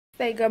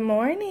Say good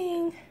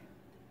morning.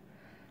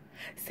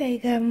 Say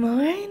good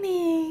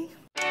morning.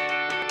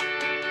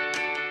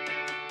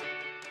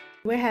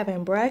 We're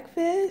having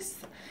breakfast.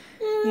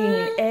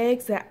 Eating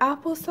eggs and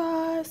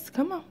applesauce.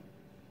 Come on.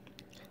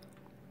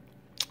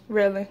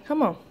 Really?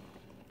 Come on.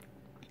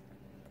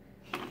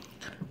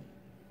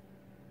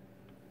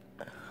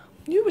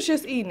 You was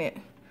just eating it.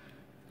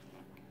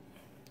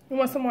 You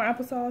want some more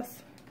applesauce?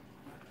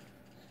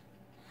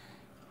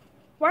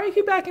 Why do you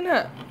keep backing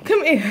up?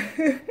 Come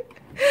here.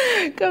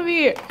 Come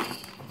here.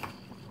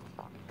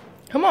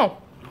 Come on.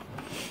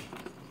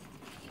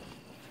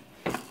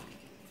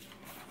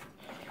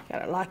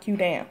 Gotta lock you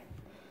down.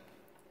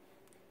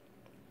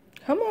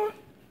 Come on.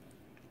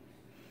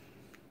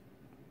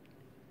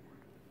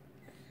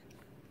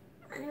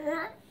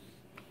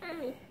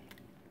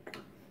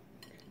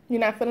 You're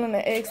not feeling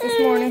the eggs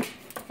this morning?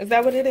 Is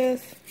that what it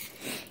is?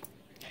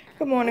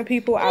 Good morning,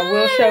 people. I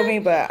will show me,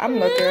 but I'm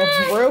looking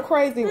real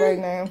crazy right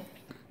now.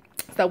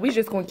 So we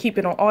just gonna keep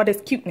it on all this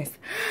cuteness.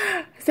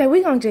 So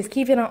we gonna just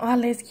keep it on all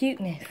this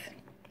cuteness.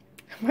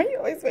 Why you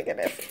always making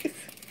that face?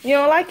 You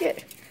don't like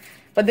it?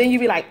 But then you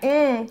be like,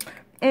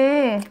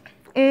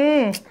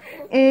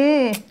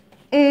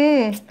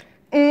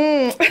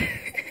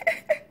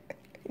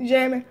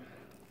 Jamming.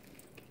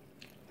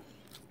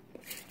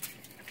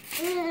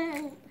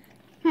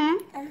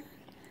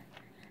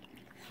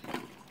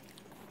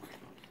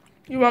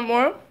 You want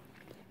more?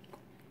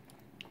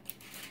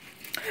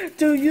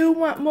 Do you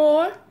want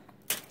more?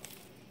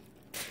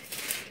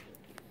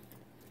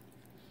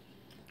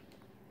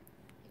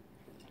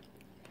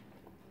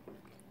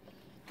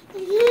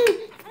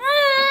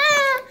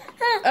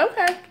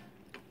 Okay.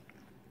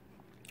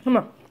 Come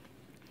on.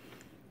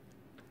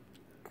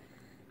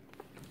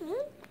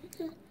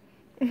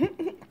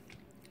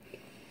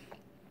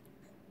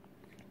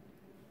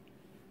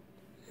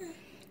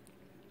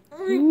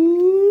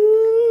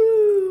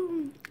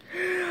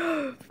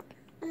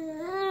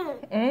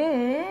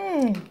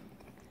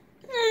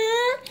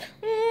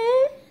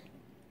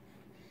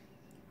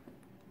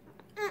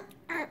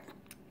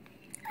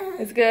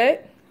 It's good.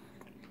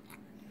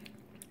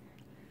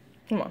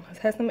 Come on, let's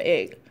have some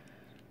egg.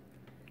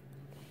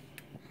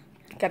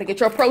 Gotta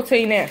get your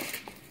protein there.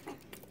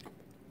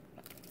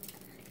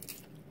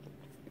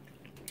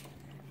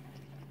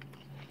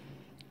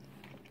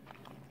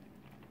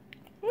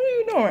 What are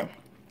you doing?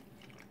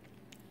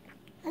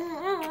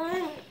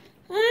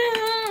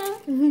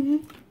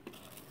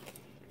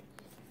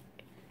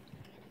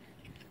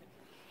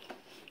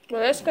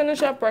 Well, let's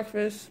finish our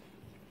breakfast.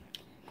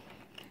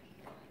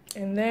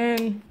 And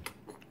then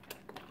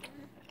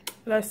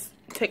let's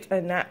take a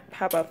nap.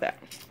 How about that?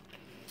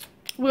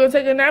 We'll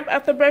take a nap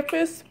after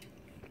breakfast.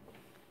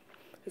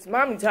 Cause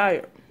mommy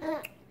tired.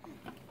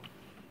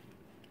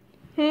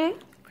 Can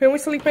we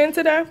sleep in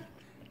today?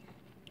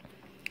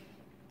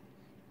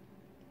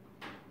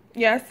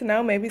 Yes,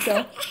 no, maybe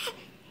so.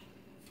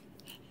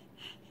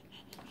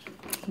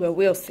 But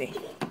we'll see.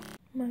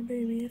 My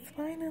baby is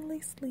finally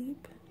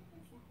asleep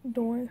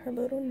during her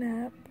little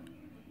nap.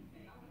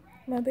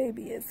 My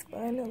baby is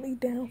finally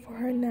down for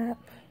her nap.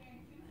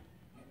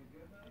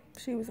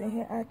 She was in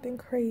here acting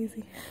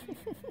crazy.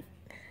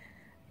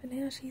 But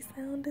now she's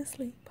sound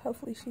asleep.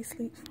 Hopefully she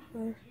sleeps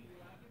for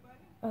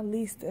at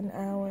least an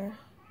hour.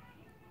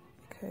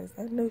 Because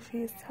I know she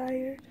is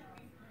tired.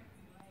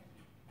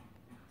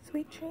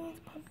 Sweet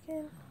dreams,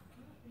 pumpkin.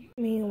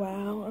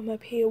 Meanwhile, I'm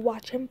up here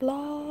watching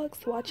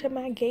vlogs. Watching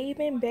my Gabe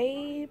and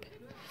Babe.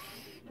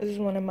 This is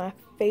one of my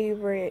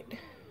favorite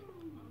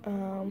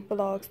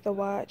vlogs to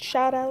watch.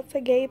 Shout out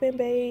to Gabe and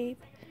Babe.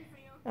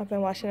 I've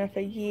been watching them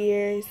for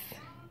years.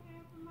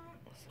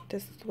 So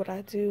this is what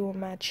I do on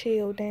my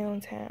chill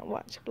downtime.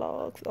 Watch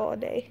vlogs all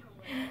day.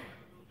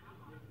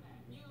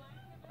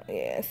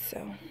 Yeah,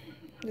 so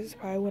this is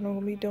probably what I'm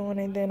gonna be doing,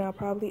 and then I'll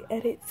probably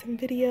edit some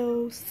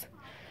videos.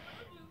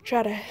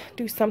 Try to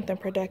do something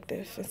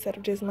productive instead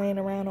of just laying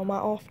around on my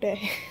off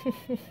day.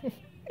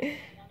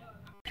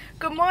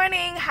 Good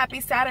morning,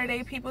 happy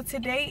Saturday, people.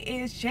 Today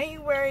is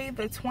January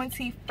the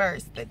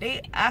 21st, the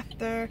day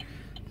after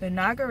the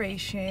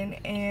inauguration,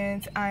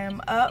 and I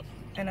am up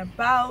and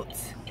about.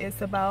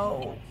 It's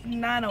about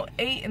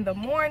 9:08 in the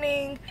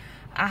morning.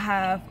 I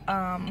have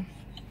a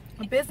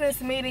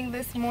business meeting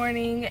this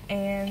morning,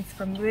 and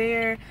from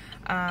there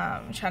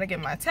trying to get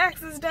my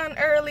taxes done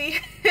early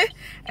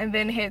and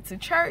then head to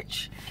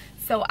church.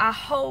 So I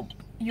hope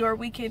your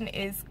weekend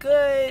is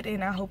good,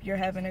 and I hope you're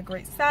having a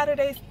great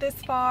Saturday this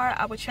far.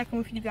 I will check in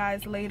with you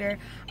guys later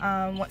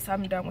once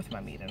I'm done with my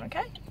meeting,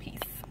 okay? Peace.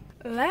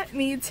 Let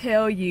me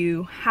tell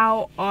you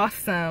how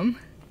awesome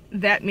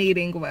that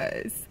meeting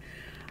was.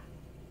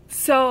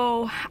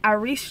 So I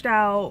reached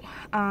out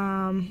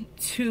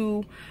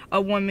to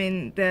a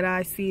woman that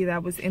I see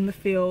that was in the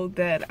field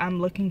that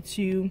I'm looking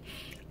to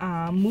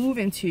move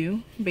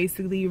into,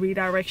 basically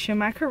redirection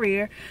my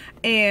career,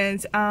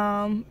 and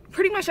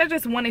pretty much I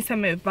just wanted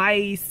some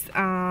advice,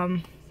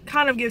 kind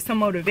of give some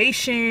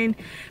motivation,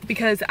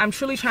 because I'm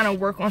truly trying to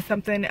work on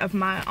something of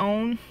my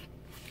own,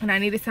 and I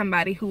needed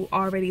somebody who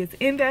already is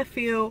in that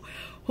field,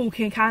 who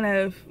can kind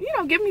of, you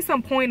know, give me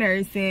some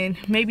pointers and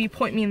maybe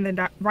point me in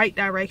the right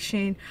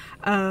direction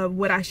of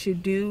what I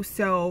should do.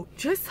 So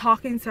just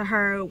talking to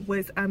her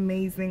was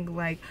amazing.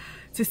 Like,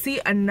 to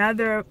see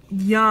another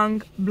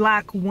young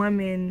Black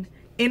woman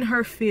in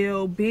her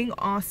field being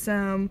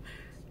awesome,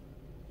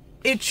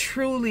 it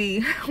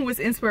truly was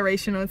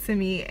inspirational to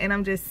me, and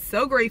I'm just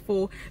so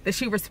grateful that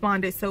she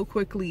responded so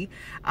quickly.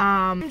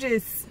 I'm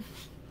just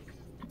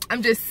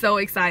so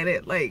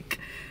excited. Like,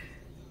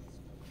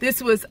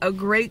 this was a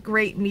great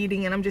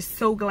meeting, and I'm just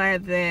so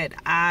glad that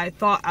I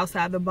thought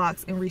outside the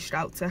box and reached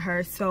out to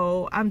her.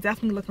 So I'm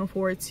definitely looking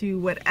forward to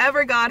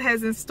whatever God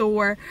has in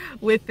store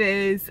with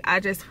this. I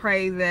just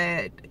pray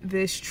that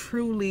this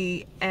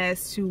truly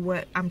adds to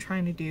what I'm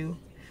trying to do.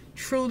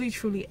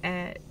 Truly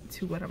add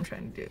to what I'm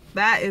trying to do.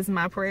 That is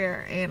my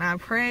prayer, and I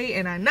pray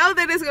and I know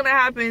that it's gonna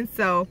happen.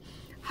 So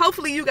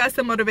hopefully you got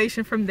some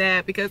motivation from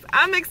that, because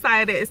I'm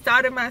excited. It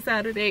started my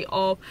Saturday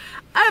off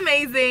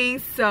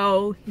amazing.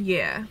 So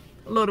yeah,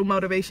 a little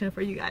motivation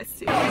for you guys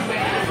too.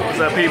 What's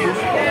up, people?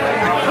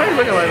 Why are you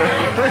looking like that?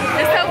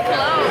 It's so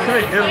close.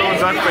 His little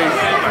duck face.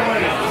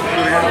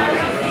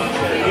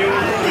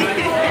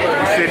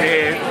 We're sitting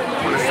here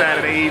on a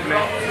Saturday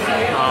evening,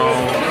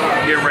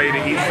 getting ready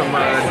to eat some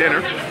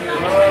dinner.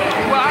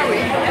 Where are we?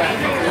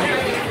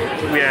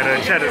 We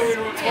had Cheddar's.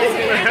 Some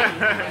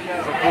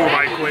food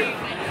right quick.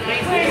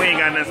 We ain't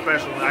got nothing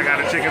special. I got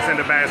a chicken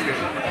tender basket.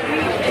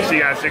 She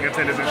got chicken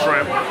tenders and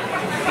shrimp.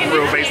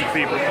 Real basic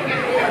people.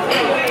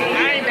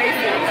 I ain't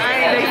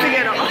basic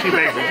at all. She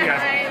basic. She got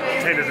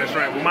tenders and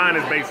shrimp. Well, mine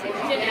is basic.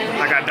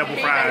 I got double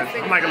fries.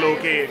 I'm like a little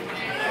kid.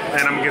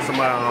 And I'm gonna get some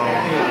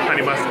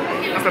honey mustard.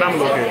 I said I'm a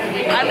little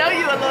kid. I know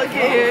you a little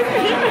kid.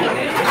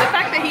 The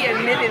fact that he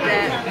admitted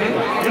that.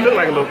 You look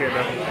like a little kid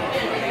though.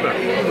 Look,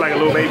 like a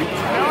little baby.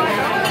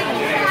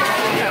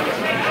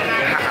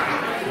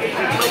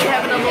 We're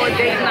having a little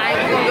date night.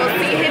 We're gonna go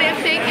see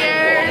Hidden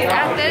Figures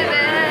after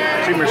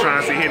that. She been trying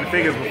to see Hidden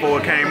Figures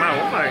before it came out.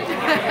 I'm like,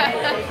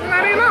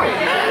 I didn't know.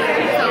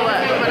 So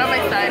but I'm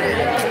excited.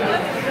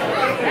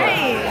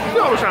 Hey. You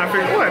always trying to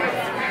figure what?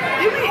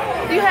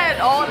 You had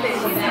all this,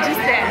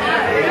 just that.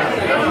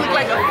 You look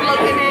like a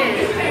floating head.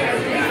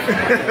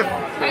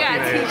 I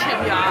gotta teach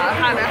him, y'all,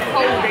 how to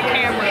hold the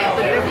camera at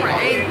the different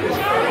angles.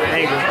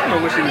 Angles? I don't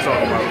know what she was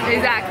talking about.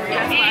 Exactly,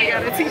 that's why I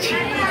gotta teach you.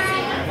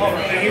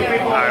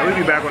 Alright, we'll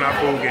be back on our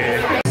food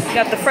game.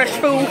 Got the fresh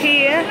food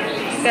here.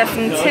 Got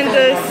some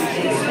tenders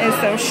and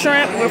some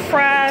shrimp with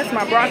fries.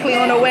 My broccoli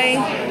on the way.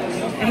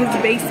 And his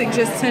basic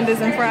just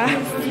tenders and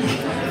fries.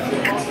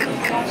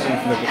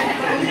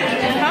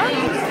 Huh?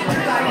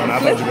 Oh, no, I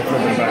thought you were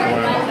flipping it back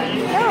around.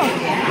 No.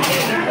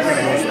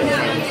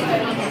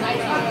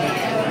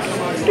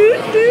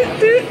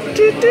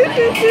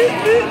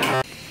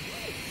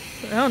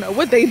 I don't know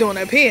what they doing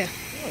up here.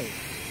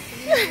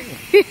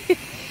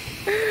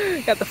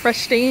 Got the fresh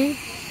steam.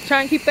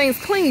 Trying to keep things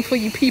clean for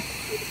you people.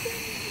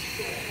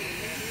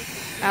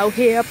 Out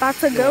here about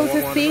to go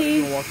to see.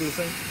 You wanna walk through the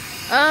thing?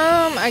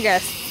 I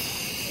guess.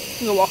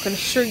 I'm gonna walk in the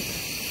street.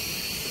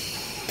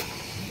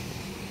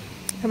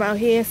 Come out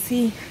here and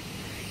see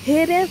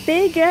Hidden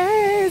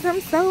Figures. I'm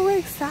so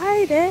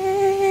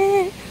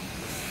excited.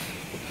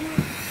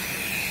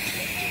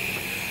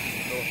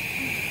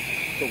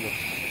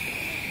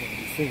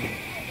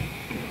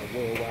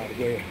 Worldwide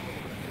web.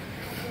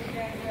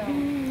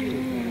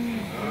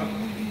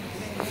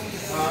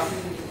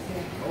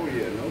 Oh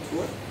yeah, no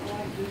sweat.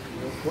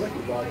 No sweat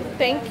about that.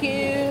 Thank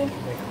you.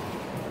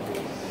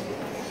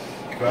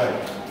 Right.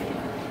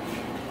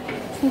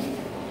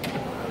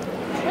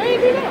 Where you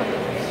do that?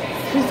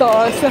 She saw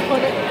us on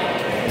it.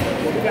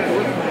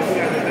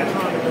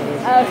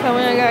 So we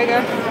gotta go.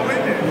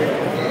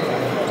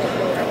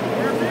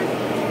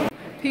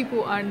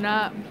 People are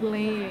not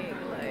playing.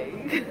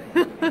 Like,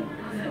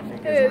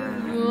 it's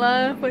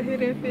line for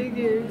Hidden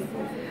Figures.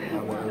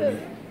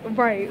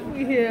 Right,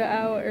 we here an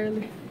hour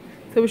early.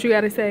 So what you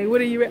gotta say?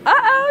 What are you?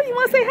 Uh-oh, you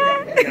wanna say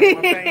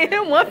hi?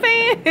 One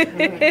fan.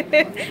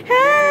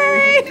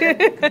 Hey.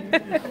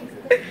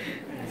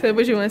 So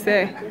what you wanna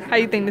say? How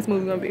you think this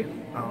movie gonna be?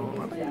 I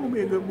think it's gonna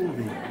be a good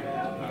movie.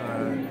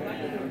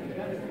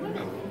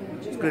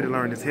 It's good to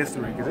learn this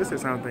history, because this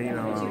is something, you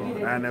know,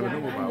 I never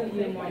knew about.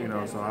 You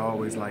know, so I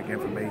always like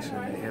information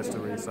and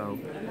history. So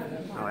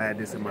I'll add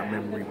this in my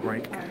memory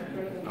bank.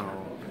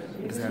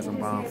 Just had some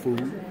bomb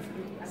food,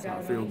 so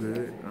I feel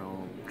good.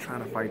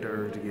 Trying to fight the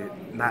urge to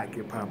not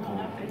get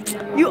popcorn.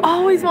 You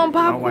always want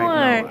popcorn.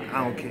 My wife, no,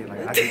 I don't care.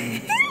 Like, I can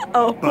eat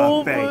a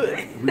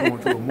buffet. We going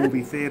to a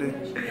movie theater,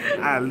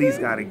 I at least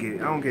gotta get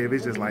it. I don't care if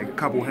it's just like a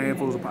couple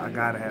handfuls of popcorn. I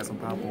gotta have some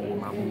popcorn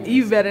with my movie.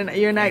 You better not,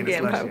 you're not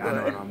getting popcorn.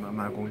 I know, I'm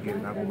not gonna get it.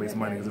 I'm not gonna waste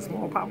money. Because a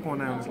small popcorn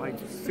now is like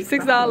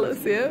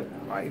 $6, yeah.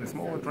 Right, the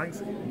small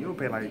drinks, you'll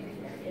pay like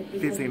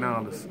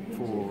 $15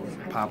 for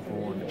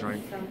popcorn and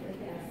drink.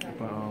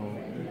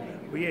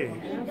 But yeah,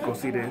 go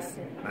see this.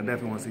 I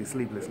definitely want to see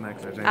Sleepless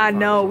Nights. I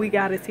know, we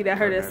gotta see that. I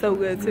heard that's so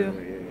good too.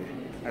 Yeah.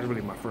 That's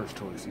really my first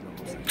choice, you know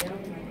what I'm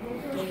saying?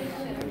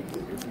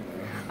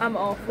 I'm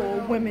all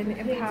for women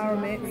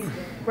empowerment,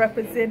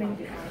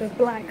 representing the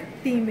black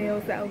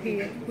females out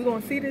here. We're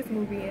gonna see this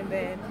movie, and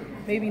then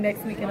maybe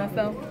next weekend or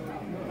so,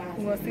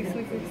 we're gonna see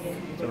Sleepers.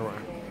 To the right.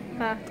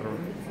 Huh? To the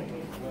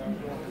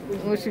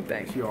right. What you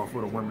think? She all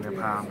for the women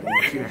empowerment.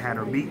 She done had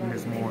her meeting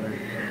this morning,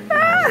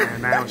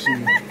 and now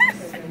she,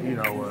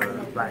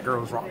 Black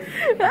Girls Rock.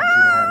 She done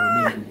had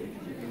her meeting.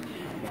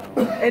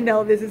 And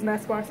no, this is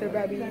not sponsored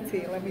by BET.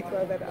 Let me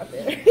throw that out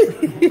there.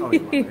 Oh,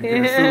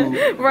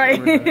 yeah.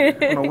 Right. I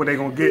don't know what they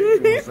gonna get. You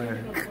know what I'm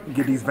saying?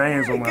 Get these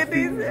vans on my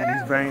feet. These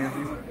vans.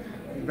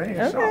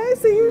 Okay,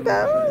 so you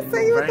know. So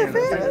you with the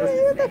fit.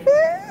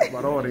 That's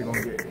about all they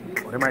gonna get.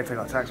 Well, they might take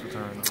our tax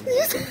return.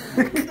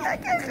 I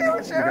can't share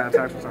with you. You got a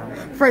tax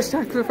return? Fresh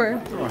tax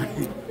return.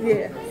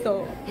 Yeah,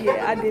 so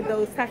yeah, I did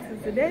those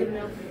taxes today.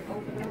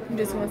 I'm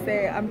just gonna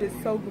say I'm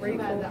just so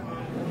grateful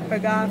for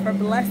God for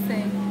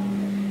blessing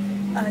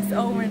us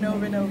over and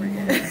over and over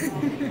again.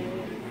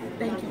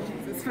 Thank you,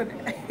 Jesus, for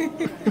that.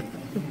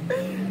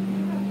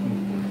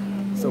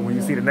 So when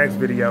you see the next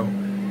video,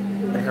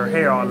 her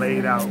hair all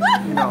laid out,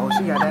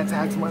 she got that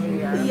tax money.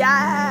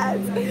 Yes,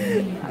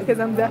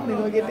 because I'm definitely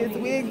gonna get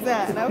this wig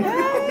done.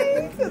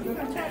 Okay.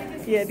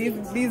 Yeah,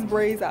 these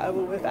braids are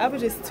over with. I was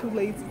just too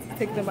lazy to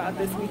take them out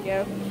this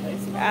weekend.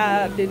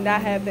 I did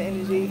not have the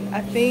energy.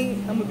 I think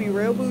I'm gonna be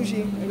real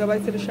bougie and go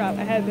back to the shop.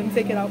 I had them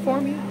take it out for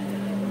me.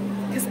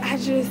 Because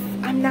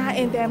I'm not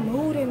in that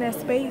mood, in that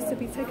space to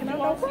be taking out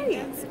no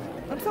braids.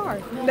 I'm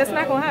sorry. That's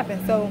not going to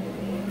happen. So,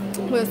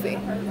 we'll see.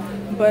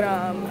 But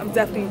I'm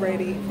definitely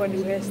ready for a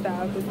new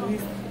hairstyle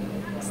because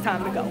it's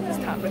time to go. It's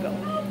time to go.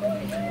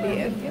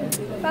 Yeah.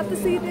 About to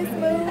see this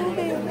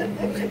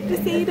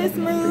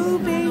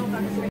movie.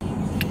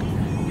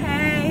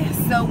 Hey,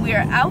 so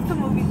we're out the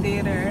movie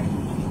theater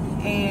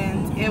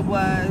and it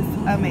was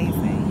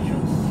amazing.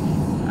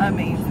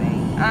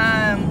 Amazing.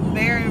 I'm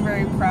very,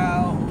 very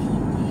proud.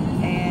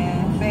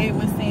 And they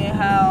were saying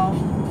how,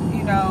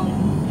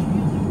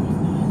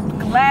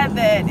 glad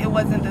that it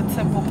wasn't the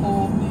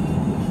typical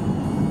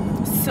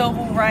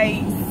civil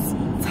rights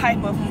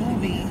type of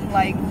movie.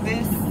 Like,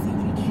 this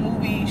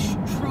movie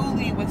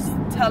truly was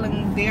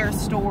telling their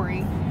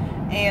story.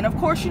 And of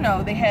course,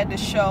 they had to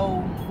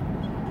show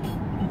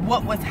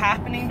what was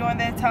happening during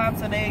that time.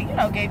 So they,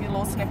 gave you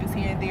little snippets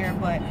here and there.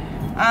 But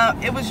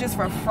it was just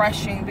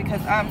refreshing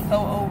because I'm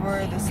so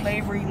over the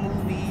slavery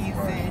movies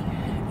and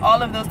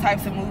all of those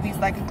types of movies.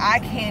 Like, I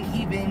can't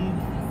even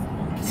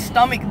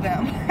stomach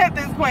them at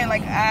this point.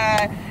 Like,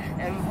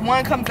 if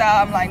one comes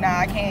out, I'm like, nah,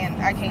 I can't.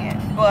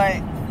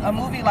 But a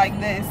movie like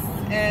this,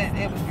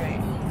 it was great.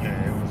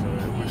 Yeah, it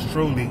was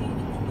truly,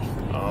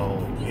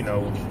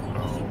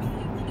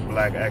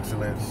 black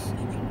excellence,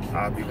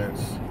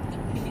 opulence.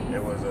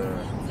 It was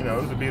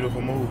a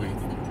beautiful movie.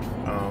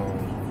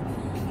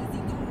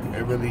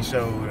 It really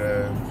showed,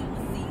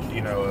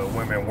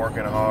 women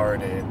working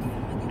hard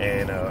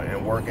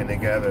and working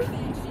together,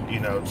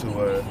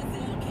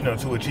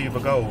 to achieve a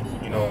goal.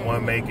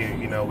 One make it,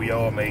 we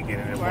all make it,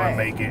 and if one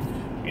make it,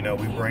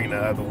 we bring the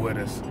other with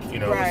us.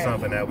 It's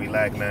something that we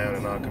lack now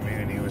in our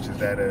community, which is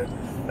that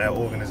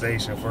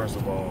organization first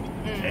of all,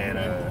 and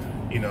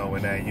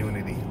and that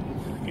unity,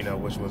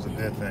 which was a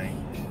good thing.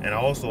 And I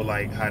also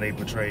like how they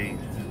portrayed,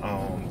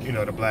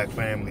 the black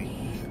family,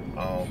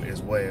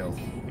 as well.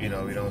 We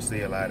don't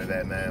see a lot of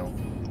that now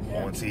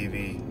on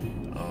TV.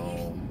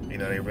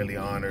 They really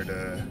honored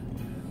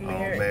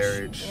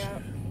marriage,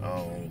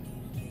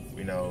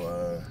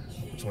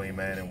 between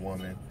man and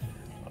woman,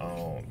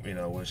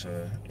 which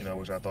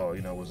I thought,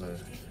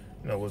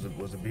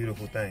 was a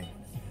beautiful thing.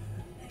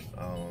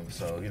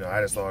 So,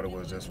 I just thought it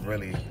was just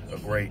really a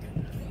great,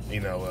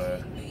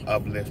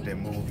 uplifting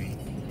movie.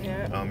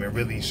 Yeah. It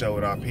really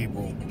showed our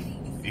people,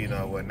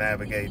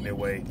 navigating their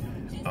way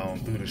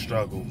through the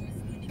struggle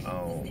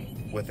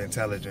with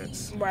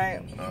intelligence.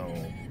 Right.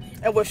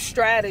 And with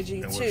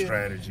strategy, too. With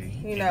strategy.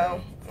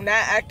 Not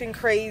acting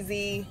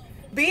crazy,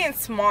 being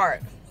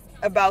smart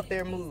about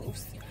their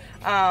moves.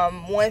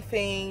 One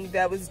thing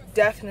that was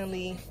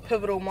definitely a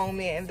pivotal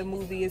moment in the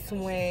movie is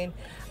when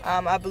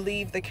I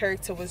believe the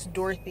character was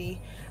Dorothy.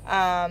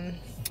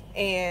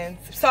 And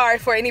sorry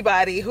for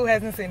anybody who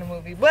hasn't seen the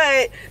movie,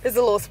 but there's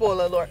a little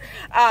spoiler alert.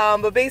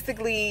 But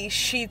basically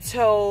she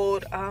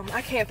told,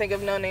 I can't think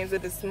of no names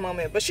at this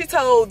moment, but she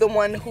told the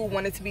one who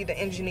wanted to be the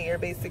engineer,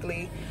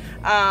 basically.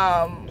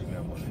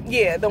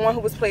 Yeah, the one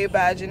who was played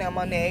by Janelle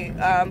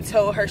Monáe,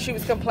 told her she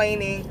was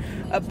complaining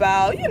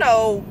about,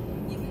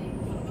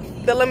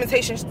 the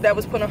limitations that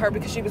was put on her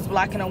because she was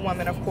black and a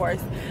woman, of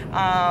course.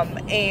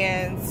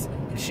 And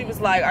she was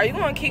like, are you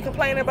going to keep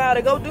complaining about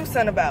it? Go do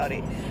something about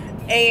it.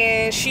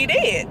 And she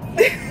did.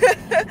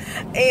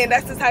 And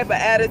that's the type of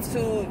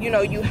attitude,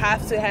 you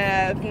have to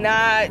have,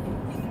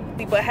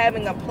 but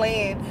having a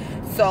plan.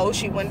 So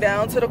she went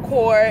down to the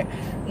court,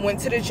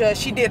 went to the judge.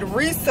 She did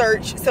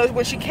research. So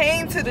when she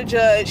came to the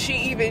judge, she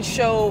even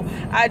showed,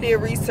 I did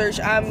research.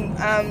 I'm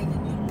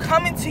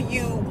coming to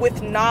you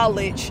with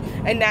knowledge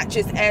and not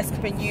just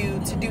asking you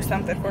to do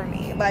something for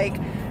me. Like,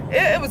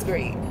 it was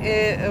great.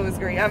 It was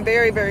great. I'm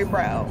very, very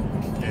proud.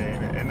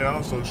 And it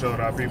also showed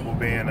our people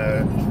being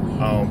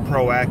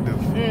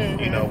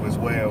proactive, you know, as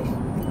well.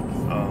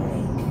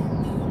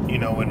 You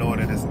know, in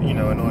order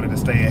to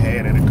stay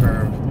ahead of the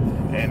curve,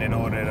 and in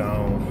order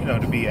to, you know,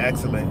 to be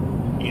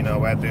excellent, you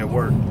know, at their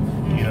work,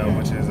 you know,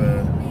 which is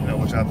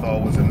which I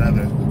thought was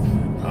another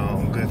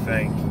good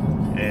thing.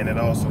 And it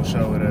also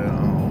showed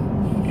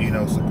you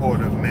know,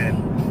 supportive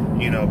men,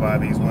 you know, by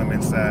these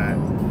women's side,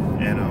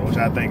 and which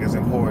I think is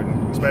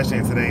important, especially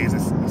in today's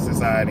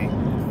society.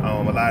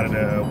 A lot of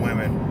the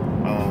women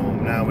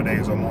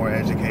nowadays are more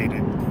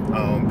educated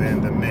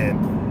than the men,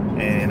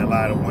 and a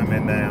lot of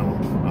women now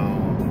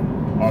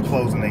are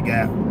closing the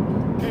gap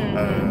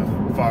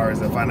as far as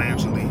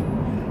financially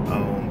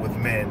with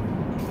men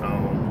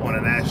on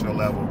a national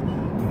level.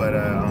 But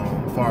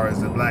as far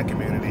as the black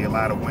community, a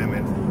lot of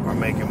women are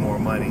making more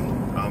money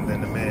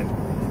than the men.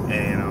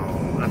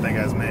 And I think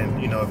as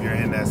men, you know, if you're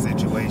in that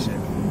situation,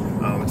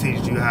 it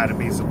teaches you how to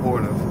be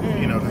supportive,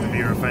 you know, because if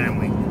you're a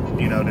family,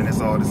 you know, then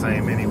it's all the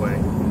same anyway.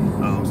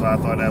 So I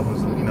thought that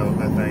was, you know, a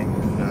good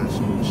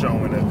thing,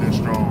 showing a good,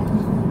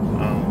 strong,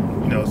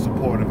 you know,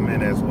 supportive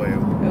men as well.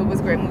 It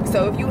was a great movie.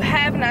 So if you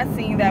have not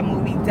seen that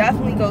movie,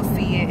 definitely go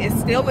see it. It's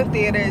still in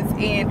theaters,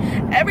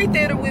 and every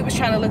theater we was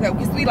trying to look up,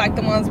 because we like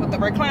the ones with the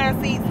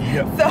recline seats.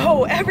 Yep.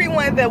 So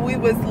everyone that we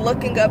was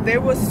looking up, they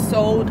were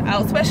sold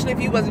out, especially if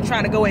you wasn't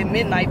trying to go at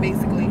midnight,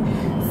 basically.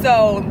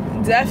 So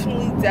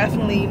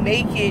definitely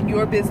make it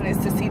your business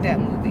to see that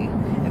movie,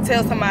 and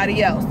tell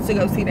somebody else to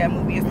go see that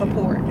movie and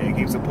support. Yeah,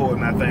 keep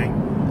supporting. I think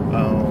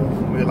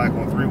we're like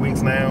on 3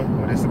 weeks now,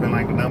 where this has been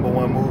like the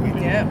 #1 movie.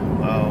 Yeah.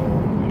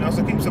 You know,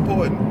 so keep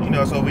supporting, you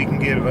know, so we can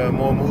get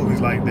more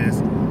movies like this,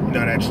 you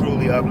know, that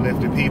truly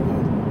uplifted people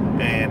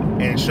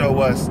and show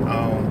us,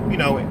 you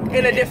know,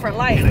 in a different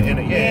light. In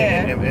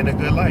a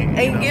good light.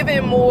 And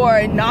giving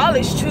more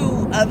knowledge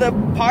to other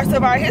parts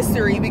of our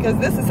history, because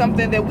this is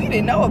something that we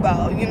didn't know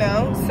about, you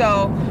know.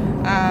 So,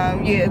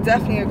 yeah,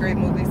 definitely a great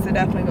movie, so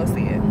definitely go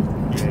see it.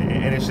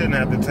 And it shouldn't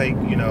have to take,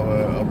 you know,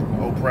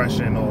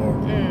 oppression or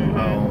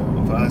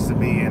for us to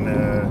be in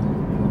a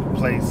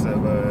place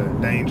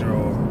of danger,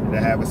 or to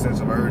have a sense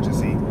of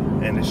urgency,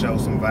 and to show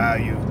some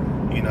value,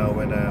 you know,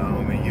 in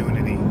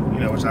unity, you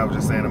know, which I was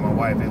just saying to my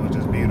wife, it was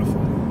just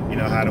beautiful, you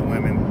know, how the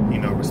women, you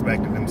know,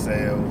 respected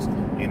themselves,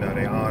 you know,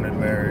 they honored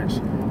marriage,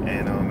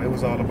 and it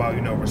was all about,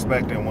 you know,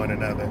 respecting one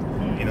another.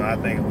 You know, I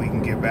think if we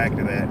can get back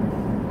to that,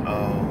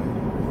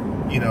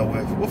 you know,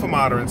 with a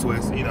modern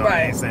twist, you know,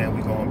 I ain't saying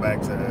we going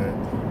back to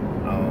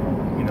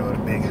you know, the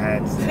big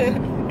hats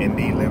and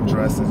knee length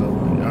dresses, or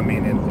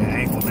and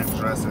ankle length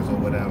dresses or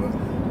whatever.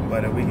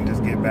 But if we can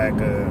just get back,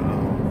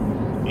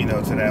 you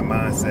know, to that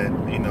mindset,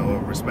 you know,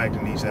 of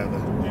respecting each other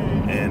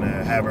and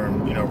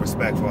having, you know,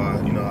 respect for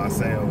our, you know,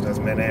 ourselves as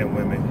men and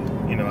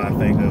women, you know, I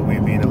think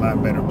we'd be in a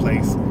lot better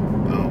place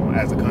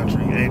as a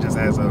country, and just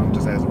as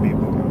a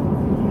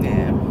people.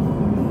 Yeah.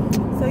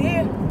 So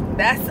yeah,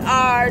 that's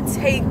our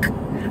take,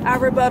 our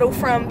rebuttal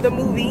from the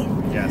movie.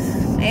 Yes.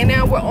 And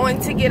now we're on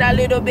to get our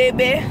little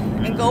baby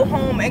and go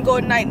home and go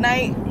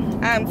night-night.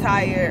 I'm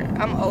tired.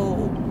 I'm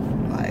old.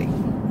 Like,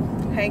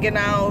 hanging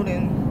out,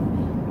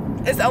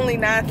 and it's only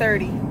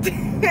 9:30.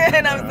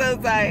 And I'm so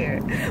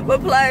tired.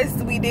 But plus,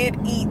 we did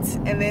eat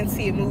and then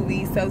see a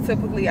movie. So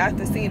typically,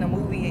 after seeing a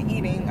movie and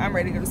eating, I'm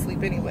ready to go to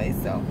sleep anyway.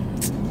 So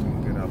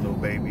get our little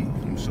baby.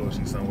 I'm sure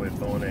she's somewhere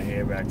throwing her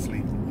head back to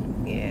sleep.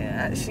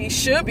 Yeah, she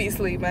should be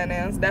asleep by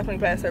now. It's definitely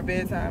past her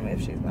bedtime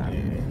if she's not. Yeah.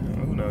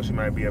 Who knows? She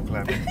might be up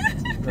clapping.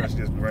 She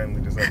just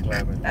randomly just up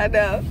clapping. I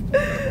know.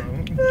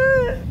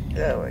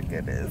 Oh my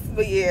goodness.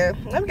 But yeah,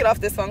 let me get off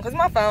this phone, because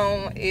my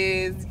phone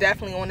is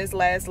definitely on its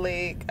last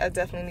leg. I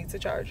definitely need to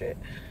charge it.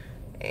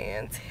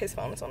 And his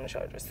phone is on the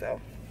charger, so.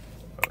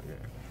 Oh, yeah.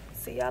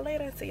 See y'all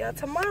later. See y'all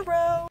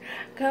tomorrow.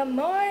 Good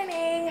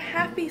morning.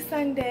 Happy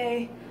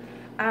Sunday.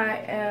 I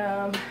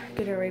am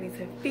getting ready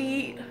to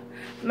feed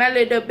my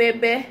little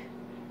baby.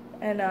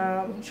 And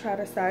try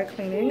to start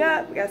cleaning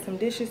up. We got some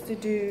dishes to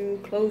do,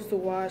 clothes to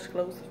wash,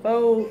 clothes to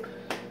fold,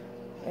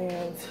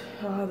 and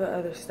all the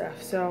other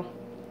stuff. So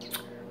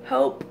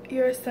hope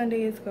your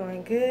Sunday is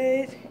going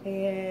good,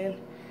 and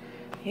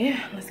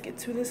yeah, let's get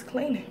to this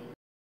cleaning.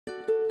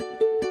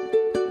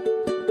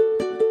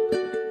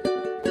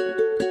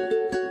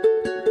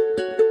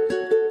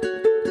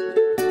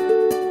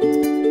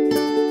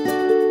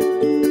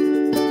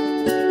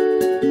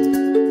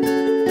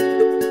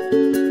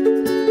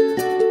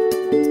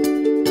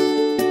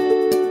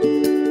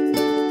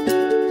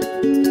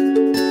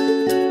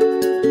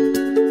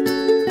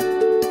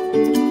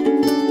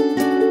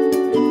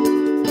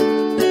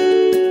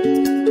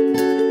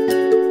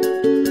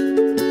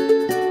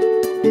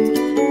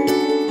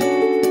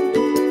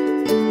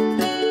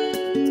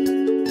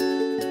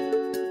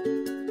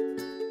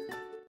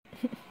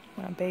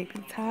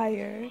 Baby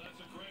tired.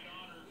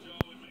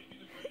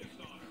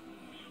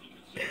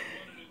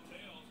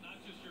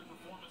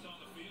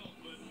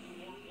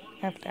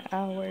 After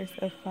hours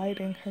of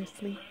fighting her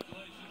sleep.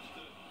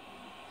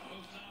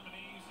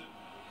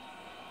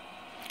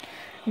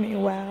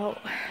 Meanwhile,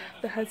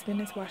 the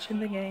husband is watching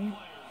the game.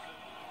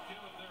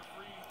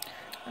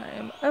 I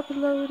am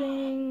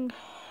uploading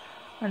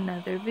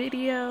another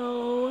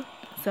video.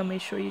 So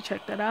make sure you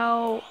check that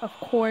out. Of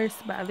course,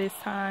 by this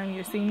time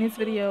you're seeing this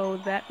video,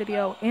 that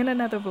video, and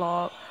another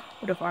vlog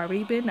would have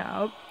already been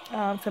out.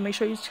 So make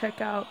sure you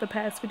check out the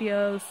past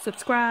videos,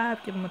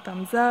 subscribe, give them a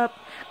thumbs up,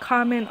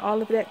 comment,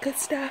 all of that good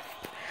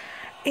stuff.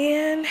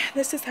 And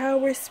this is how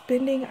we're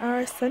spending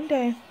our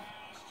Sunday.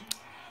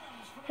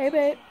 Hey,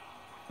 babe.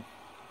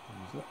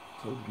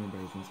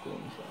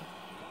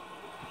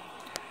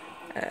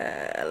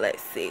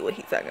 Let's see what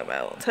he's talking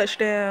about.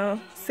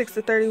 Touchdown,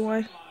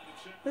 6-31.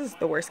 This is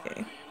the worst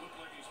game.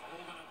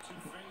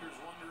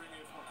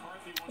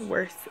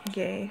 Worst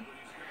game.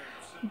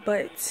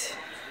 But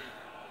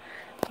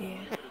yeah,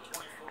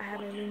 I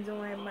haven't been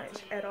doing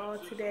much at all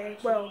today.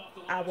 Well,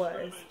 I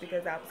was,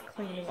 because I was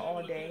cleaning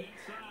all day.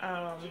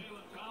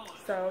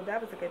 So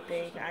that was a good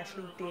thing. I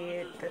actually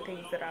did the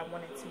things that I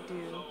wanted to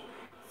do.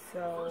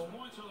 So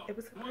it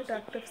was a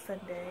productive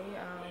Sunday.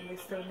 We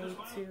still need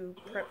to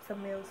prep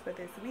some meals for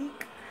this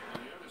week,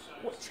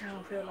 which I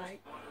don't feel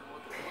like.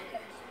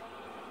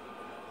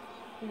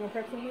 You gonna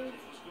prep some meals?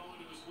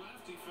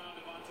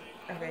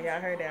 Okay,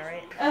 y'all heard that,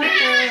 right?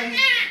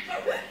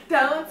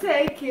 Don't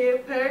take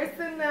it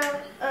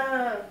personal.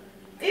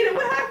 Eden,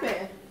 what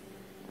happened?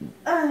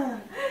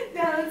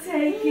 Don't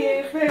take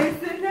it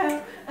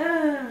personal.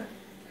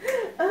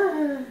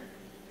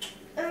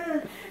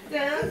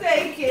 Don't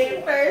take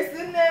it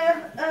personal.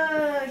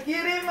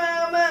 Get it,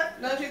 mama.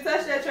 Don't you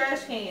touch that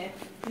trash can.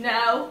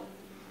 No.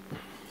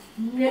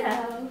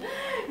 No.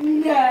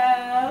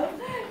 No.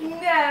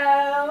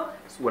 No.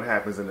 That's what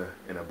happens in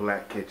a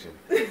black kitchen.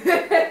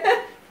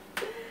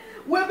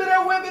 Whip it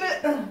up, whip it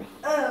up.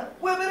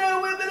 Whip it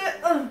up, whip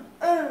it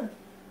up.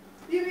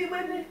 You be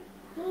whipping?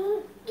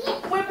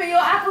 Whipping your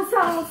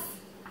applesauce.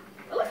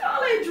 Look at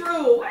all that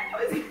drool. Why you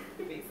always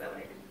be so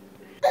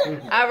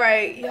angry?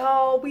 Alright,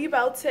 y'all, we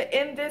about to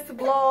end this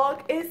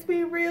vlog. It's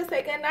been real.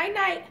 Say good night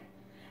night.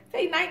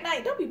 Say night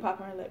night. Don't be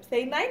popping her lips.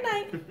 Say night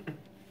night.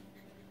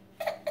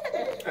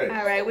 Hey.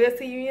 Alright, we'll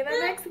see you in the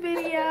next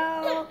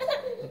video.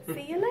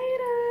 See you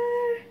later.